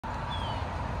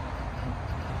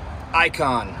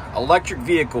Icon electric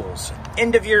vehicles.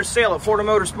 End of year sale at Florida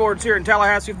Motorsports here in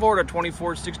Tallahassee, Florida.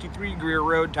 2463 Greer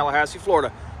Road, Tallahassee,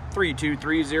 Florida.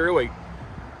 32308.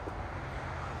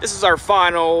 This is our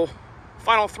final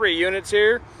 3 units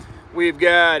here. We've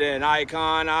got an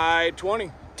Icon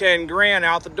I20, 10 grand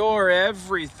out the door,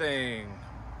 everything.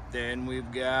 Then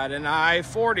we've got an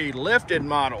I40 lifted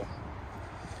model,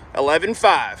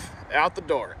 11.5 out the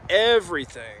door,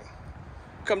 everything.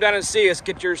 Come down and see us,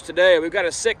 get yours today. We've got a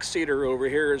 6-seater over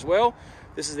here as well.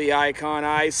 This is the Icon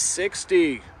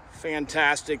I60,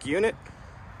 fantastic unit.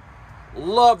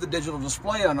 Love the digital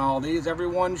display on all these.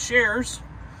 Everyone shares.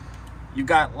 You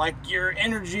got like your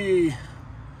energy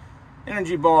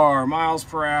bar, miles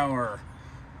per hour,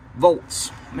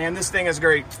 volts. Man, this thing is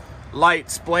great.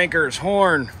 Lights, blinkers,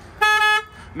 horn.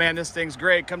 Man, this thing's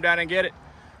great. Come down and get it.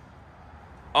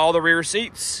 All the rear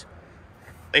seats,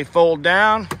 they fold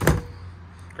down.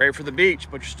 Great for the beach.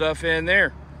 Put your stuff in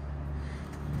there.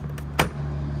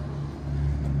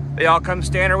 They all come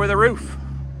standard with a roof.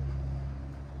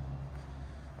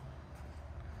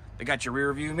 They got your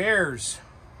rear view mirrors.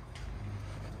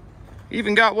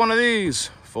 Even got one of these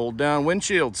fold down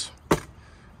windshields.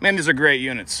 Man, these are great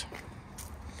units.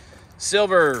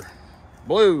 Silver,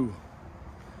 blue,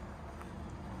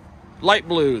 light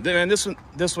blue. Then this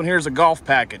one here is a golf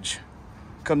package.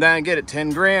 Come down and get it,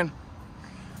 10 grand.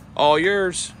 All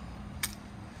yours.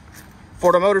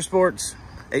 Florida Motorsports,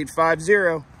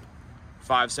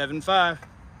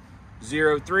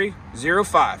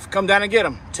 850-575-0305. Come down and get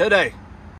them today.